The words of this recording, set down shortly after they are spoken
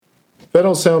That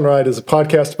Don't Sound Right is a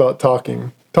podcast about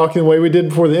talking the way we did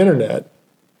before the internet,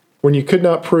 when you could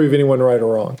not prove anyone right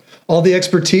or wrong. All the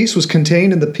expertise was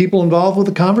contained in the people involved with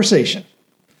the conversation.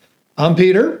 I'm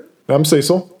Peter. I'm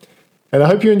Cecil, and I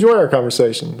hope you enjoy our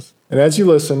conversations. And as you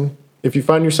listen, if you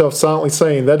find yourself silently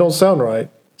saying, "That don't sound right,"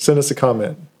 send us a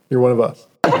comment. You're one of us.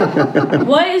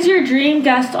 What is your dream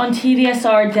guest on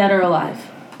TDSR, dead or alive?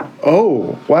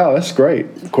 Oh, wow, that's a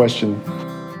great question.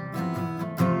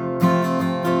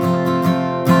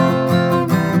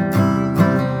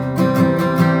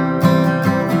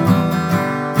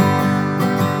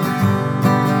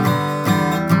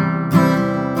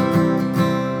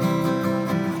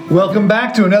 Welcome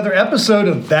back to another episode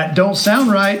of That Don't Sound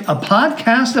Right, a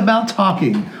podcast about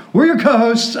talking. We're your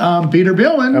co-hosts. I'm Peter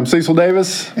Billman. I'm Cecil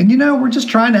Davis. And we're just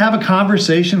trying to have a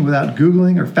conversation without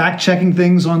Googling or fact-checking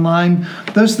things online.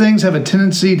 Those things have a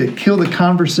tendency to kill the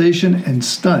conversation and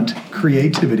stunt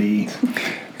creativity.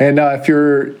 And if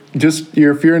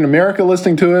you're in America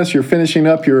listening to us, you're finishing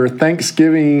up your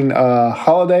Thanksgiving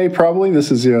holiday probably.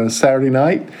 This is Saturday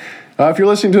night. If you're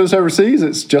listening to us overseas,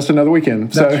 it's just another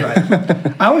weekend. That's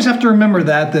right. I always have to remember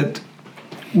that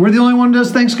we're the only one who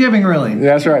does Thanksgiving, really.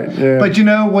 That's right. Yeah. But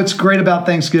what's great about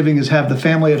Thanksgiving is have the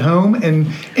family at home. And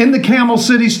in the Camel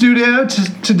City studio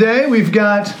today, we've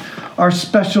got our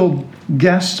special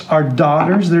guests, our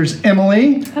daughters. There's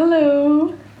Emily.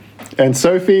 Hello. And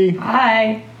Sophie.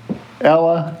 Hi.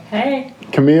 Ella. Hey.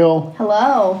 Camille.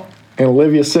 Hello. And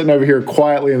Olivia sitting over here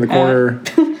quietly in the corner.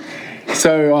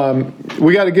 So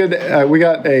we got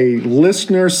a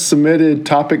listener submitted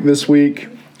topic this week.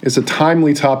 It's a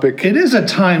timely topic. It is a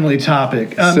timely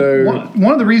topic. So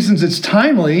one of the reasons it's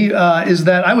timely is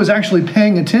that I was actually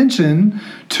paying attention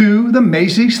to the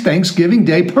Macy's Thanksgiving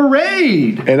Day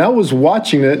Parade. And I was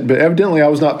watching it, but evidently I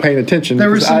was not paying attention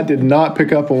because I did not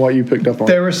pick up on what you picked up on.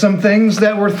 There were some things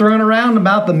that were thrown around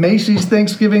about the Macy's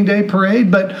Thanksgiving Day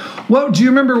Parade, but do you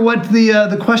remember what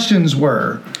the questions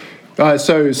were?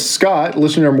 So Scott,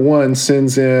 listener number one,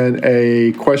 sends in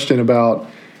a question about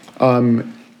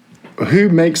who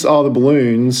makes all the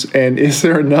balloons, and is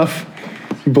there enough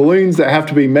balloons that have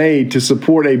to be made to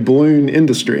support a balloon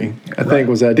industry? I think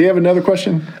was that. Do you have another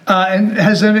question? And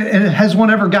has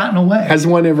one ever gotten away? Has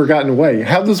one ever gotten away?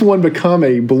 How does one become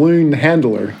a balloon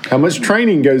handler? How much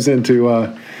training goes into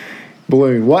a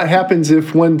balloon? What happens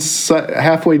if one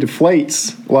halfway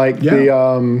deflates, like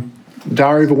the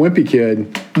Diary of a Wimpy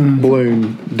Kid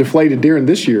balloon deflated during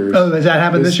this year's? Oh, has that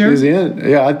happened this year?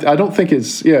 I don't think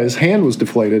his hand was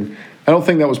deflated. I don't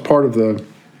think that was part of the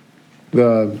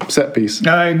set piece.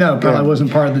 No, probably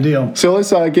wasn't part of the deal. So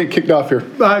let's get kicked off here.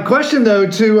 Question though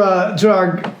to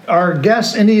our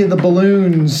guests: any of the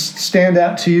balloons stand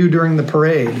out to you during the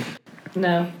parade?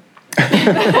 No.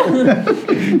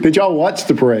 Did y'all watch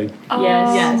the parade?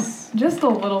 Yes. Just a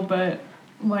little bit.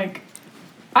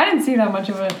 I didn't see that much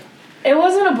of it. It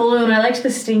wasn't a balloon. I liked the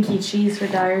stinky cheese for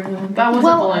Diary of a Wimpy. That was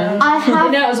a balloon.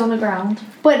 It was on the ground.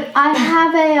 But I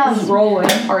have It was rolling,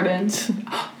 ardent.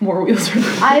 More wheels are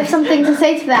moving. I have something to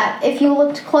say to that. If you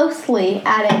looked closely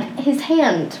at it,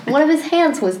 one of his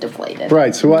hands was deflated.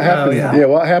 Right. So what happens?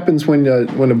 What happens when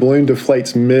a balloon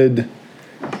deflates mid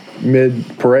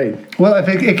parade? Well, if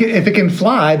it can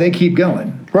fly, they keep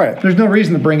going. Right. There's no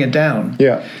reason to bring it down.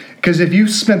 Yeah. Because if you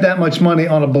spent that much money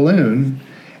on a balloon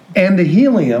and the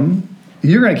helium,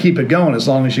 you're going to keep it going as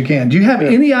long as you can. Do you have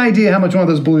any idea how much one of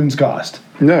those balloons cost?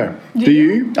 No. Do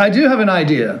you? I do have an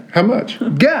idea. How much?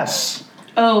 Guess.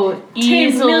 Oh,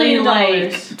 easily like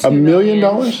 $1 million?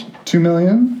 $2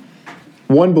 million?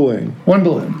 One balloon. One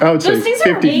balloon. I would say those things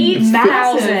are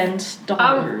 $8,000.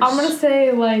 I'm going to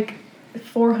say like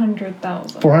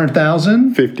 400,000.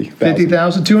 400,000? 50,000.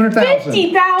 50,000? 200,000?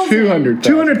 50,000. 200,000.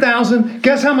 200,000.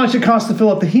 Guess how much it costs to fill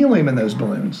up the helium in those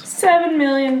balloons? $7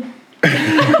 million.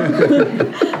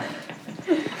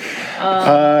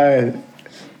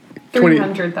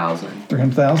 300,000.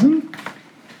 300,000?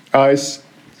 It's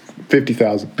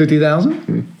 50,000.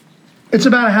 50,000? It's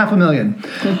about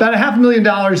 $500,000. About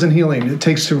 $500,000 in helium it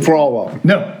takes to... For all of them?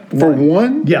 No. For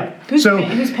one? Yeah. Who's paying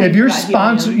if you're for that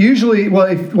sponsored, usually,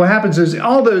 what happens is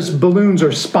all those balloons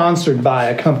are sponsored by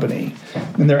a company,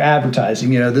 and they're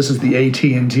advertising. This is the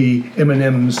AT&T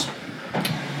M&M's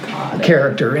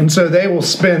character, and so they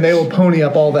will pony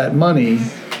up all that money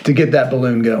to get that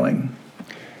balloon going.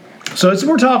 So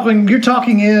you're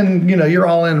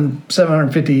all in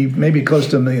 $750, maybe close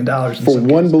to $1 million for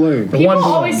one balloon. People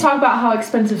always talk about how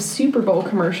expensive Super Bowl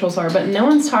commercials are, but no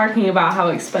one's talking about how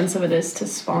expensive it is to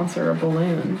sponsor a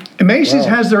balloon. And Macy's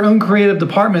has their own creative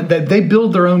department that they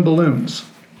build their own balloons.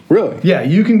 Really? Yeah,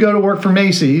 you can go to work for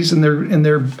Macy's and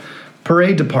their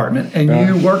parade department, and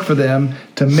you work for them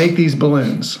to make these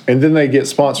balloons. And then they get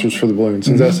sponsors for the balloons.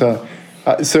 And that's how.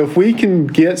 So if we can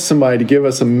get somebody to give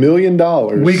us $1 million,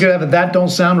 We could have a That Don't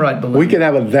Sound Right balloon. we could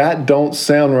have a That Don't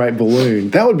Sound Right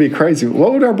balloon. That would be crazy.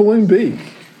 What would our balloon be?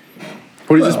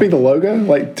 Would it just be the logo?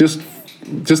 Like just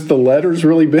the letters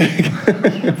really big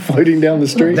floating down the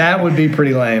street? That would be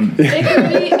pretty lame.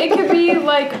 It could be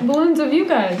like balloons of you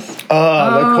guys.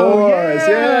 Of course.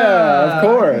 Yeah, of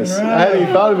course. I hadn't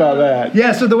even thought about that.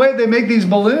 Yeah, so the way they make these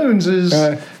balloons is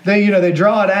they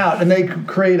draw it out and they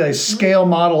create a scale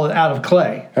model out of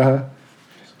clay.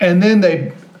 And then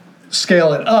they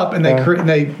scale it up and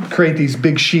they create these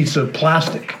big sheets of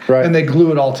plastic. Right. And they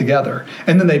glue it all together.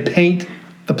 And then they paint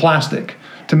the plastic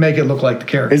to make it look like the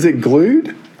character. Is it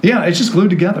glued? Yeah, it's just glued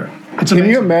together. It's Can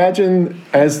amazing. you imagine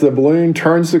as the balloon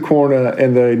turns the corner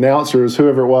and the announcers,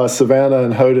 whoever it was, Savannah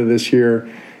and Hoda this year,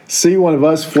 see one of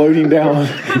us floating down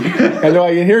and they're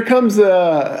like, and here comes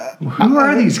the... Who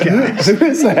are these guys? Who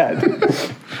is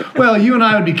that? Well, you and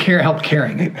I would be help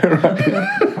carrying it.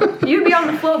 You'd be on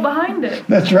the float behind it.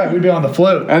 That's right. We'd be on the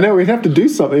float. I know, we'd have to do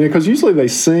something because usually they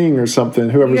sing or something,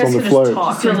 whoever's on the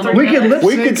float. We could lip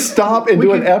We sync. could stop and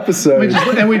do an episode.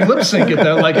 We'd lip sync it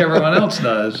though, like everyone else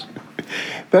does.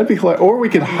 That'd be hilarious. Or we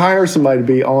could hire somebody to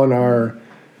be on our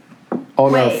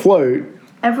Wait. float.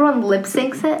 Everyone lip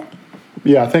syncs it.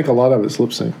 Yeah, I think a lot of it's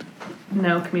lip synced.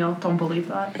 No, Camille, don't believe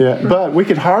that. Yeah, but we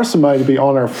could hire somebody to be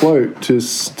on our float to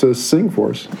sing for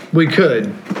us. We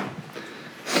could.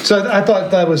 So I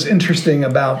thought that was interesting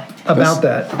about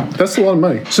that. That's a lot of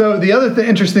money. So the other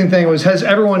interesting thing was, has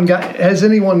anyone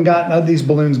gotten these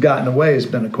balloons gotten away? Has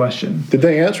been a question. Did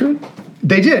they answer it?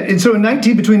 They did, and so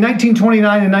between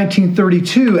 1929 and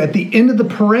 1932, at the end of the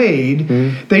parade,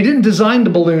 they didn't design the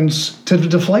balloons to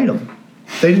deflate them.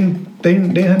 They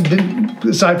didn't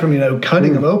aside from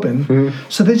cutting them open.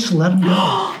 So they just let them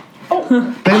go.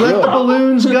 They let the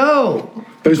balloons go.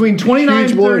 Between 29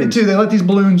 and 32, they let these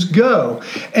balloons go.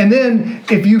 And then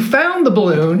if you found the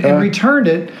balloon and returned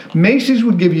it, Macy's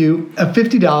would give you a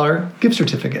 $50 gift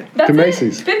certificate. To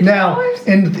Macy's. $50? Now,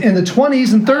 in the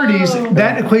 20s and 30s,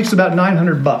 that equates to about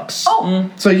 $900. Oh.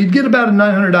 So you'd get about a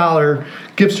 $900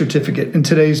 gift certificate in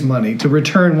today's money to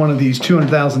return one of these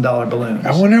 $200,000 balloons.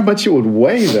 I wonder how much it would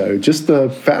weigh, though, just the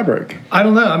fabric. I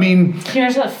don't know. I mean, Can you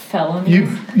imagine that felony?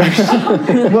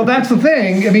 well, that's the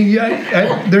thing. I mean,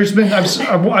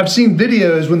 I've seen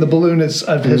videos when the balloon has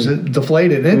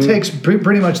deflated, and it takes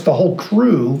pretty much the whole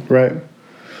crew. Right.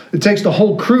 It takes the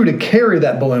whole crew to carry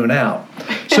that balloon out.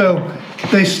 So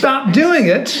they stopped doing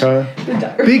it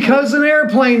because an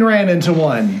airplane ran into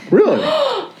one. Really?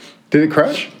 Did it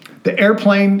crash? The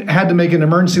airplane had to make an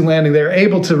emergency landing. They were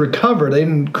able to recover. They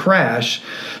didn't crash.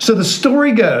 So the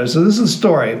story goes. So this is the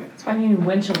story. That's why you need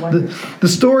windshield wipers. The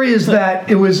story is that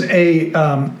it was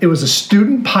a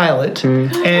student pilot and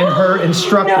her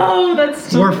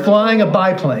instructor were flying a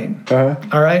biplane.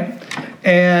 All right,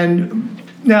 and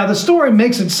now the story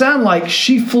makes it sound like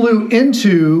she flew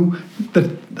into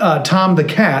the Tom the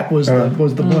Cat was the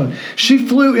balloon. She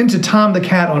flew into Tom the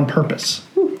Cat on purpose.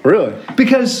 Really?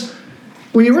 Because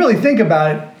when you really think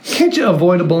about it, can't you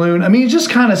avoid a balloon? I mean, you're just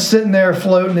kind of sitting there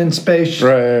floating in space.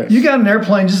 Right. You got an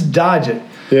airplane, just dodge it.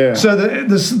 Yeah. So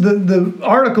the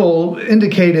article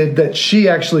indicated that she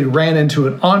actually ran into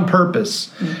it on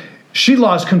purpose. She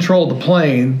lost control of the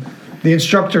plane. The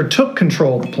instructor took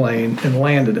control of the plane and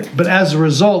landed it. But as a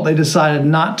result, they decided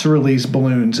not to release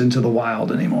balloons into the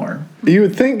wild anymore. You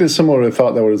would think that someone would have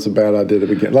thought that was a bad idea to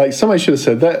begin. Like somebody should have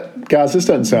said that, guys. This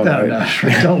doesn't sound right.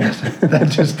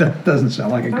 That doesn't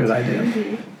sound like a good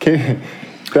idea.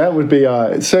 That would be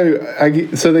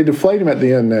so they deflate them at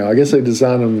the end now. I guess they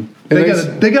design them.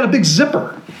 They got a big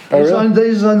zipper. Oh, really?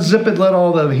 They just unzip it, let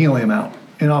all the helium out,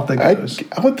 and off they goes.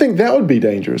 I would think that would be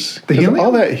dangerous. The helium?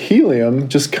 All that helium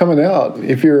just coming out,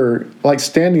 if you're like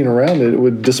standing around it, it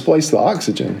would displace the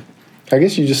oxygen. I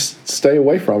guess you just stay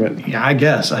away from it. Yeah, I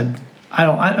guess.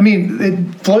 I mean,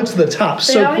 it floats to the top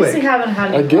They so obviously quick. haven't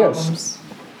had I any guess. problems.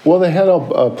 Well, they had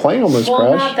a plane almost Well,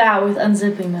 crash. not that with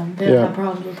unzipping them. They don't Yeah. have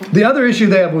problems with them. The other issue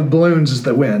they have with balloons is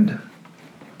the wind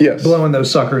Yes. blowing those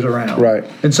suckers around. Right.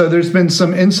 And so there's been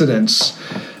some incidents.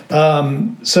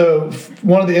 So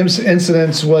one of the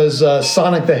incidents was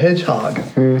Sonic the Hedgehog.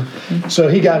 So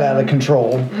he got out of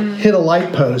control, hit a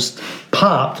light post,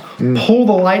 popped, pulled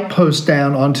the light post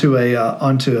down onto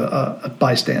a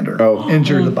bystander,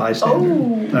 injured the bystander.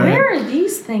 All right? Where are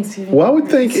these things? Well, I would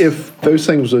think if those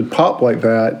things would pop like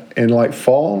that and like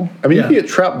fall, I mean, Yeah. you could get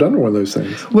trapped under one of those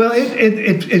things. Well,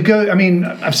 it goes. I mean,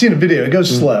 I've seen a video. It goes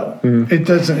slow. It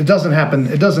doesn't happen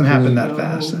that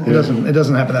fast. It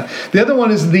doesn't happen that. The other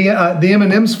one is the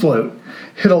M&M's float.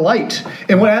 hit a light.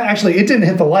 And when actually it didn't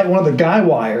hit the light, one of the guy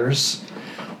wires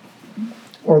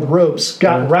or the ropes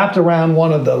got wrapped around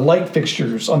one of the light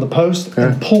fixtures on the post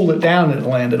and pulled it down, and it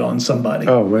landed on somebody.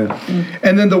 Oh, man.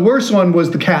 And then the worst one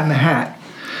was the Cat in the Hat.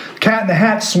 Cat in the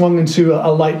Hat swung into a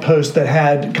light post that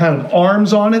had kind of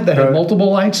arms on it that had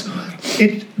multiple lights.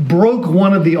 It broke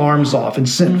one of the arms off and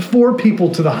sent 4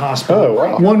 people to the hospital. Oh,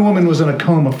 wow. One woman was in a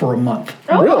coma for a month.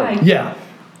 Oh Really? my.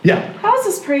 Yeah. How is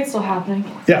this parade still happening?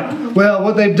 Yeah. Well,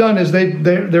 what they've done is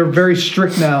they're very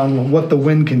strict now on what the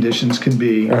wind conditions can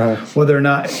be, whether or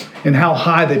not, and how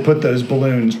high they put those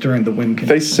balloons during the wind They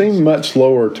conditions. seem much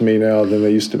lower to me now than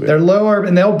they used to be. They're lower,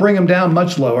 and they'll bring them down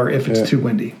much lower if it's too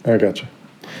windy. I gotcha.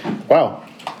 Wow.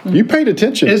 You paid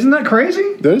attention. Isn't that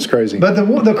crazy? That is crazy. But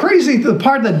the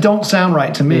part that don't sound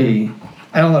right to me,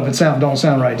 I don't know if it don't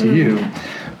sound right to you,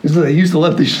 is that they used to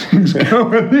let these things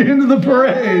go at the end of the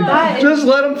parade. Just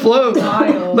let them float.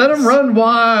 wild. Let them run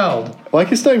wild.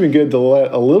 Like, it's not even good to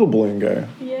let a little balloon go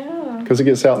Yeah. because it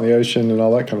gets out in the ocean and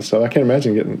all that kind of stuff. I can't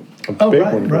imagine getting a big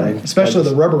one going. Especially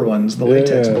the rubber ones, the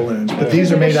latex Yeah. balloons. But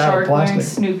these are made out of plastic.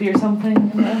 Snoopy or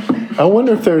something. I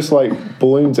wonder if there's like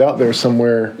balloons out there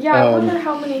somewhere. Yeah, I wonder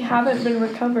how many haven't been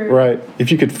recovered. Right.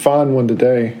 If you could find one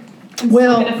today.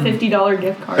 Well, Get a $50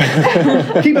 gift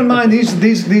card. keep in mind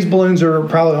these balloons are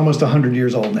probably almost 100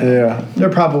 years old now. Yeah. They're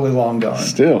probably long gone.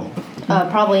 Still.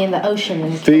 Probably in the ocean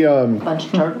and The a bunch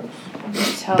of turtles.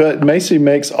 but Macy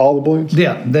makes all the balloons.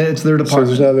 Yeah, it's their So there's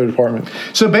department. another department.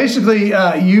 So basically,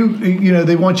 you know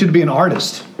they want you to be an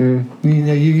artist. You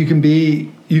know you can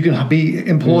be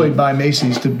employed by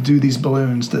Macy's to do these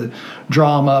balloons, to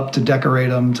draw them up, to decorate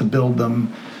them, to build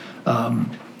them.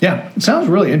 Yeah, it sounds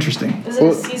really interesting. Is it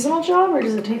a seasonal job or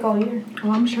does it take all year?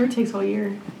 Well, I'm sure it takes all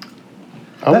year.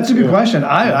 That's a good question.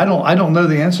 I don't know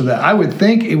the answer to that. I would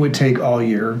think it would take all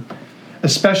year,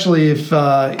 especially if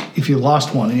you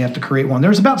lost one and you have to create one.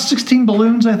 There's about 16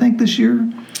 balloons, I think, this year.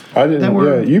 I didn't. that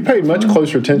were- Yeah, you paid much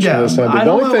closer attention Yeah, this time. I But the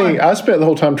don't only know thing why- I spent the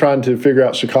whole time trying to figure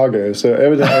out Chicago. So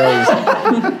evidently,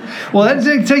 I Well, that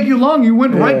didn't take you long. You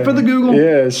went right for the Google.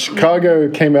 Yeah, Chicago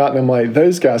came out, and I'm like,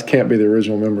 those guys can't be the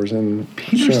original members. And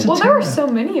Peter's Well, there were Satira. so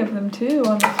many of them too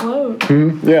on the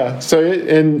float. yeah, so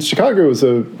and Chicago was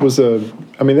a.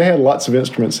 I mean, they had lots of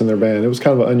instruments in their band. It was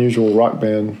kind of an unusual rock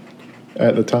band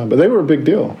at the time, but they were a big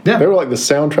deal. Yeah. They were like the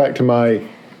soundtrack to my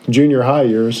junior high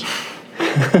years.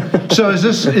 So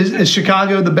is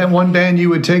Chicago the one band you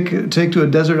would take to a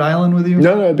desert island with you?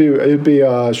 No, it'd be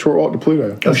a Short Walk to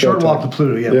Pluto. Oh, That's Short what I Walk took. to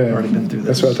Pluto. Yeah, we've already been through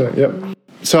this. That's what I took. Yep.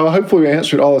 So hopefully we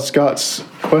answered all of Scott's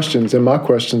questions and my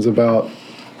questions about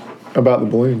the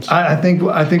balloons. I think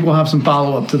we'll have some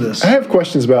follow up to this. I have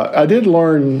questions about. I did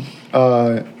learn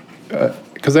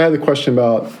because I had the question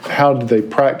about how did they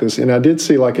practice, and I did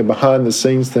see like a behind the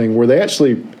scenes thing where they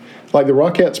actually, like the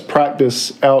Rockettes,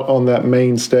 practice out on that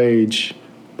main stage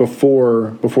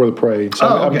before the parade. So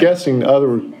Oh, I'm okay. guessing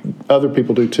other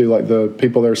people do too, like the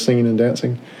people that are singing and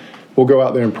dancing, will go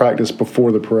out there and practice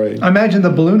before the parade. I imagine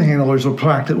the balloon handlers will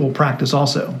practice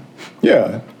also.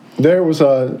 Yeah. There was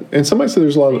and somebody said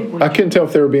there's a lot of, I couldn't tell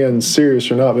if they were being serious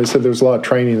or not, but they said there's a lot of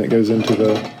training that goes into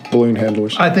the balloon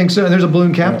handlers. I think so. And there's a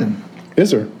balloon captain. Is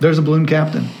there? There's a balloon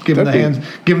captain giving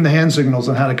That'd the hand signals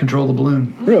on how to control the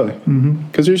balloon. Really?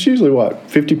 Because there's usually,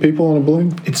 50 people on a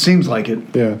balloon? It seems like it.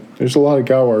 Yeah. There's a lot of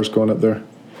guy wires going up there.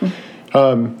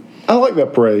 I like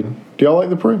that parade. Do y'all like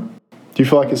the parade? Do you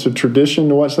feel like it's a tradition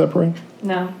to watch that parade?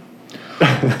 No.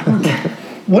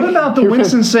 What about the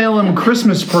Winston-Salem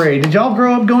Christmas parade? Did y'all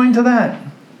grow up going to that?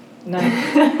 No.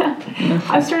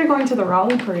 I started going to the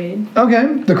Raleigh parade.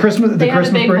 Okay, the Christmas They had a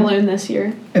Christmas big parade, balloon this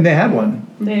year. and they had one.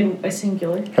 They had a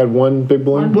singular. Had one big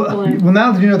balloon? One. Well, Balloon. well,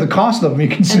 now that you know the cost of them, you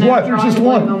can see And why I'm there's drawing just a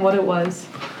blank one. on what it was.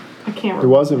 I can't It remember.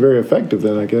 wasn't very effective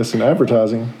then, I guess, in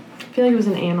advertising. I feel like it was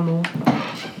an animal.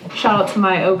 Shout out to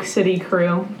my Oak City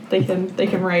crew. They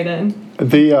can write in.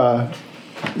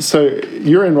 So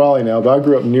you're in Raleigh now, but I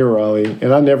grew up near Raleigh,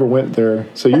 and I never went there.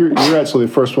 So you're actually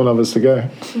the first one of us to go.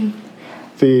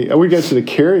 We go to the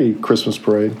Cary Christmas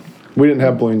parade. We didn't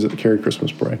have balloons at the Cary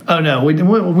Christmas parade. Oh no, we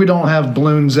don't have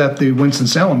balloons at the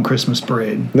Winston-Salem Christmas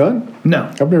parade. None. No,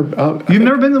 I've never. you've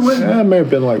never been to the. I may have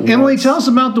been like. Emily, once. tell us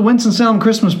about the Winston-Salem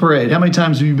Christmas parade. How many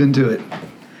times have you been to it?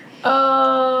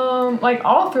 Like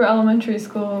all through elementary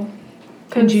school.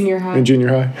 In junior high. in junior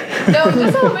high. No,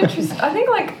 just elementary. I think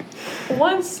like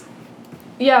once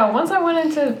I went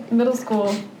into middle school,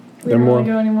 we didn't more? really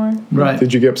go anymore. Right.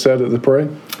 Did you get upset at the parade?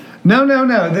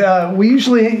 No. We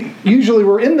usually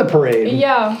were in the parade.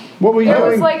 Yeah. What were you There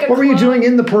was, doing? like, a What were you club. doing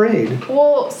in the parade?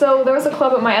 Well, so there was a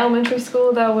club at my elementary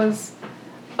school that was,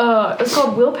 it was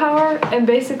called Willpower, and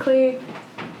basically,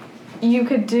 you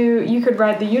could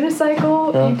ride the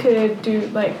unicycle, you could do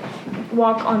like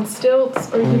walk on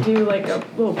stilts, or you could do like a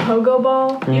little pogo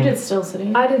ball. You did Still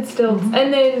City. I did stilts.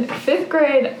 And then 5th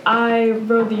grade, I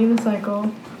rode the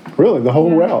unicycle. Really, the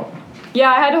whole route. Yeah,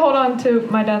 I had to hold on to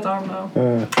my dad's arm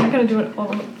though. I couldn't do it all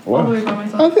the way by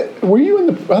myself. Were you in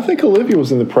the? I think Olivia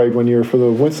was in the parade one year for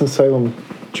the Winston-Salem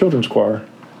Children's Choir.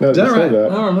 No, Is that you said right?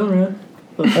 I don't remember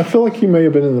it. I feel like you may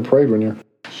have been in the parade one year.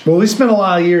 Well, we spent a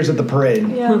lot of years at the parade.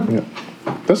 Yeah. Yeah,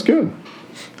 that's good.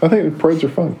 I think the parades are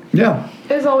fun. Yeah.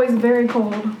 It was always very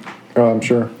cold. Oh, I'm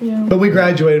sure. Yeah. But we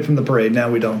graduated from the parade. Now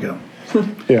we don't go.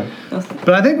 Yeah. But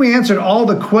I think we answered all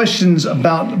the questions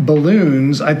about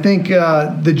balloons. I think,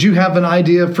 did you have an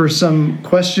idea for some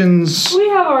questions? We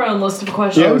have our own list of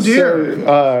questions. Oh,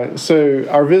 dear. So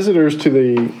our visitors to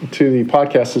the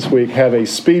podcast this week have a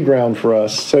speed round for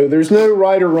us. So there's no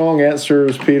right or wrong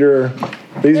answers, Peter.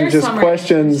 These are There's just some right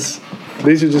questions.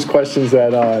 These are just questions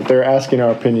that they're asking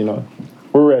our opinion on.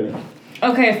 We're ready.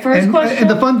 Okay, first And, question. and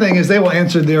the fun thing is they will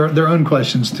answer their own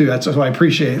questions too. That's what I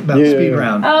appreciate about the Yeah, speed yeah.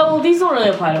 round. Oh, well, these don't really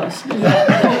apply to us.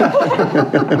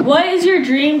 What is your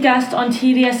dream guest on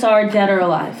TDSR, dead or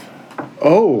alive?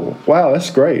 Oh, wow,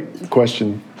 that's a great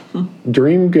question.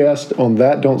 Dream guest on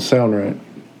That Don't Sound Right.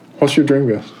 What's your dream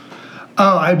guest?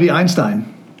 Oh, I'd be Einstein.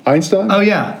 Einstein? Oh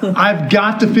yeah, I've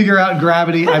got to figure out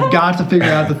gravity. I've got to figure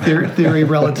out the theory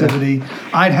of relativity.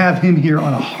 I'd have him here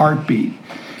on a heartbeat,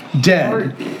 dead.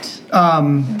 Heartbeat.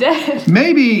 Dead.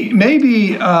 Maybe.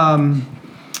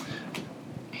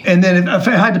 And then if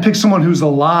I had to pick someone who's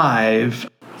alive,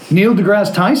 Neil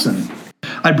deGrasse Tyson,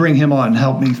 I'd bring him on and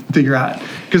help me figure out,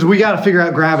 because we got to figure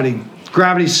out gravity.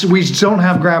 We don't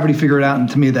have gravity figured out, and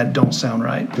to me that don't sound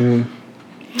right.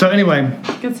 So anyway,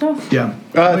 Good stuff. yeah.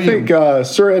 I think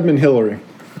Sir Edmund Hillary.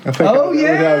 I think Oh I would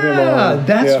have him yeah, on.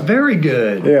 that's Yeah. very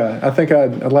good. Yeah, I think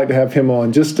I'd like to have him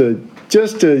on just to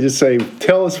say,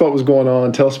 tell us what was going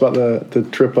on, tell us about the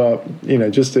trip up,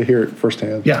 just to hear it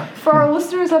firsthand. Yeah. For our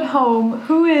listeners at home,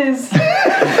 who is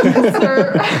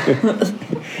Sir?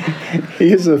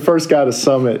 He is the first guy to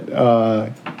summit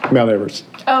Mount Everest.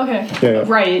 Oh, okay. Yeah.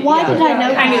 Right. Why yeah. did I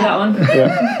know that? I knew that one.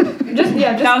 Yeah. Just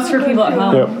That was for people at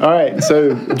home. Yep. All right.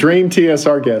 So dream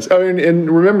TSR guest. Oh, and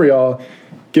remember, y'all,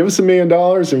 give us $1 million,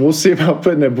 and we'll see about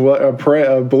putting a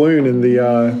balloon in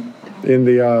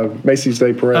the Macy's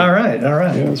Day Parade. All right. Yeah,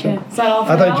 that's right. Okay. Is that all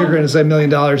for I thought now? you were going to say $1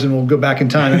 million and we'll go back in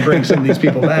time and bring some of these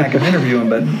people back and interview them.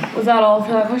 But Was that all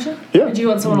for that question? Yeah. Did you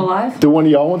want someone alive? Do one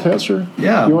of y'all want to answer?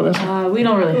 Yeah. You want to answer? We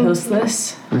don't really host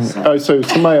this. So. Oh, so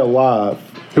somebody alive.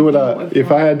 Who would I?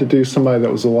 If I had to do somebody that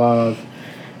was alive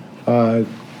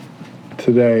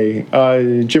today,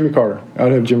 Jimmy Carter.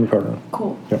 I'd have Jimmy Carter. on.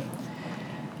 Cool. Yeah.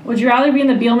 Would you rather be in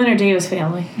the Beelman or Davis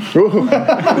family? Ooh.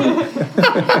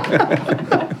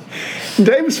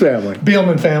 Davis family.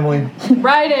 Beelman family.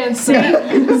 Right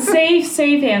answer.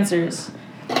 Safe answers.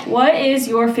 What is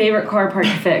your favorite car part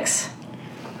to fix?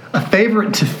 A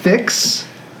favorite to fix?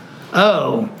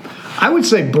 Oh, I would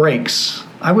say brakes.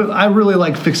 I really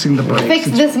like fixing the brakes. Fix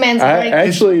this man's I brakes.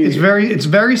 actually. It's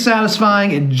very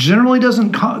satisfying. It generally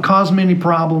doesn't cause me any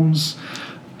problems,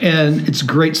 and it's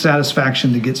great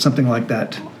satisfaction to get something like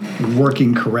that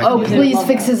working correctly. Oh, please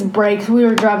fix his brakes. We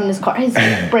were driving his car. His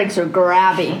brakes are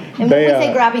grabby. And They, when we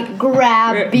say grabby,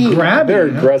 grabby. Grab They're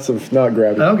it. aggressive, not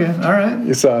grabby. Okay, all right.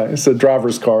 It's a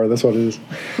driver's car. That's what it is.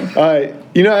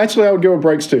 Actually, I would go with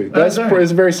brakes too. That's all right.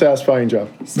 It's a very satisfying job.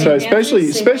 So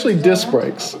especially disc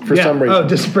brakes for some reason. Oh,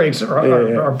 disc brakes are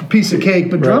Yeah. are a piece of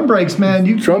cake, but drum brakes, man,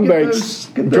 you Drum get brakes. those-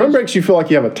 get Drum those. brakes. You feel like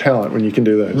you have a talent when you can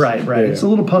do those. Right. Yeah, It's a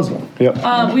little puzzle.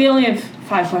 Yep. We only have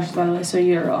 5 questions, by the way, so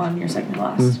you're on your second to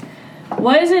last.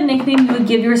 What is a nickname you would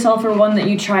give yourself or one that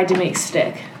you tried to make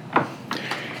stick?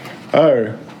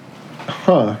 Oh.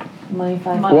 Huh. Money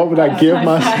five. What would I give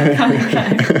myself?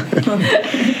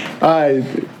 I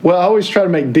always try to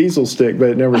make Diesel stick, but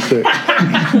it never sticks.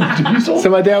 So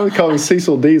my dad would call me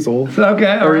Cecil Diesel.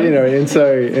 Okay, all Or right. and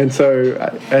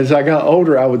so as I got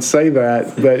older, I would say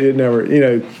that, but it never.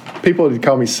 People would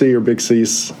call me C or Big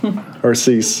Cease or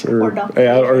Cease Or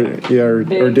Dr. or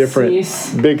Big different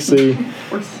Cease. Big C.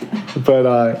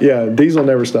 But Diesel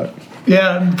never stuck.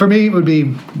 Yeah, for me it would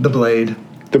be the blade.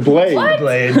 The blade.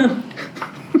 Blade.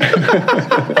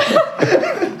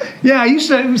 Yeah, I used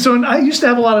to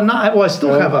have a lot of knives. Well, I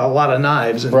still have a lot of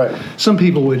knives. And Right. some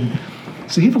people would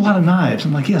say, "You have a lot of knives."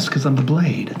 I'm like, "Yes, because I'm the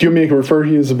blade." Do you want me to refer to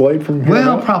you as the blade from here? Well,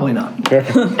 on out? probably not.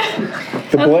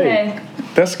 The blade. Okay.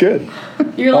 That's good.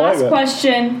 Your I like last that.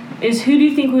 question is who do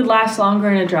you think would last longer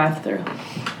in a drive-through?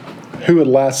 Who would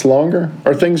last longer?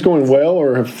 Are things going well,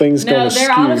 or have things No, gone they're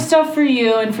askew? out of stuff for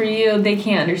you, and for you, they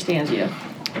can't understand you.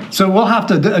 So we'll have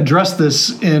to address this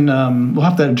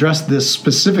this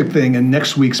specific thing in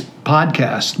next week's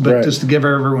podcast. But Right. just to give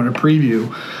everyone a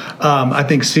preview, I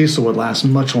think Cecil would last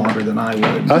much longer than I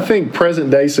would. I think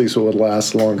present day Cecil would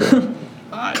last longer.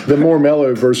 The more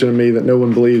mellow version of me that no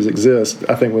one believes exists,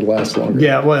 I think would last longer.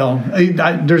 Yeah, well,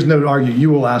 there's no argument.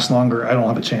 You will last longer. I don't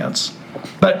have a chance.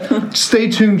 But stay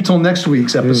tuned till next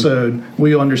week's episode.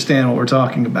 Where you'll understand what we're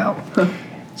talking about.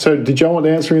 So, did y'all want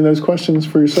to answer any of those questions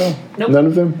for yourself? Nope. None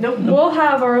of them? Nope. We'll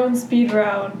have our own speed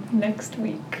round next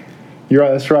week. You're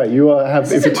right. That's right. You have.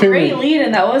 This is a great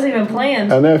lead-in that wasn't even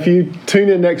planned. I know if you tune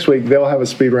in next week, they'll have a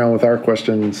speed round with our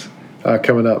questions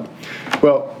coming up.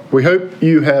 Well, we hope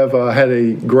you have had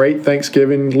a great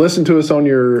Thanksgiving. Listen to us on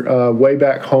your way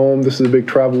back home. This is a big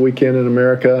travel weekend in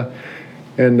America,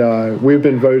 and we've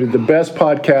been voted the best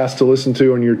podcast to listen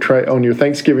to on your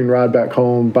Thanksgiving ride back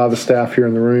home by the staff here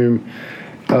in the room.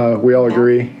 We all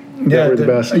agree that we're the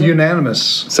best. Unanimous.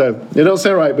 So it don't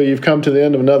sound right, but you've come to the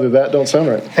end of another That Don't Sound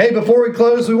Right. Hey, before we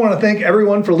close, we want to thank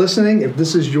everyone for listening. If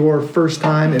this is your first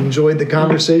time and enjoyed the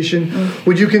conversation,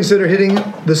 would you consider hitting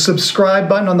the subscribe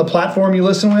button on the platform you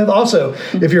listen with? Also,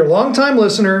 if you're a longtime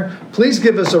listener, please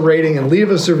give us a rating and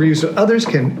leave us a review so others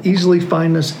can easily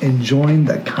find us and join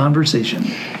the conversation.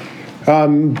 I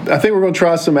think we're going to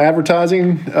try some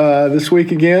advertising this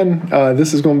week again.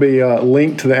 This is going to be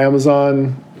linked to the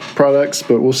Amazon products,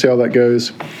 but we'll see how that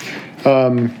goes.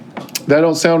 That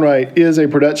Don't Sound Right is a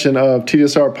production of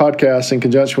TDSR Podcast in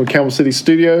conjunction with Camel City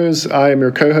Studios. I am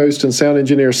your co-host and sound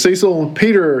engineer, Cecil.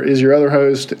 Peter is your other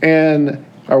host and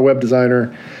our web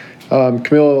designer.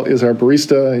 Camille is our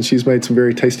barista, and she's made some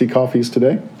very tasty coffees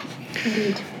today.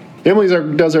 Indeed. Emily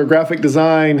does our graphic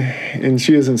design, and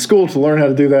she is in school to learn how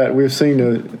to do that. We've seen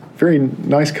a very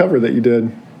nice cover that you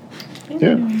did.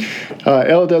 Yeah.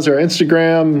 Ella does our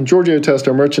Instagram. Giorgio does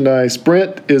our merchandise.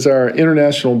 Brent is our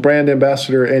international brand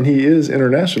ambassador, and he is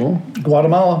international.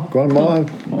 Guatemala.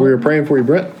 We are praying for you,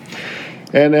 Brent.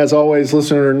 And as always,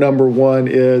 listener number one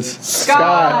is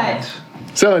Scott.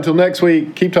 So until next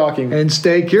week, keep talking. And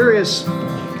stay curious.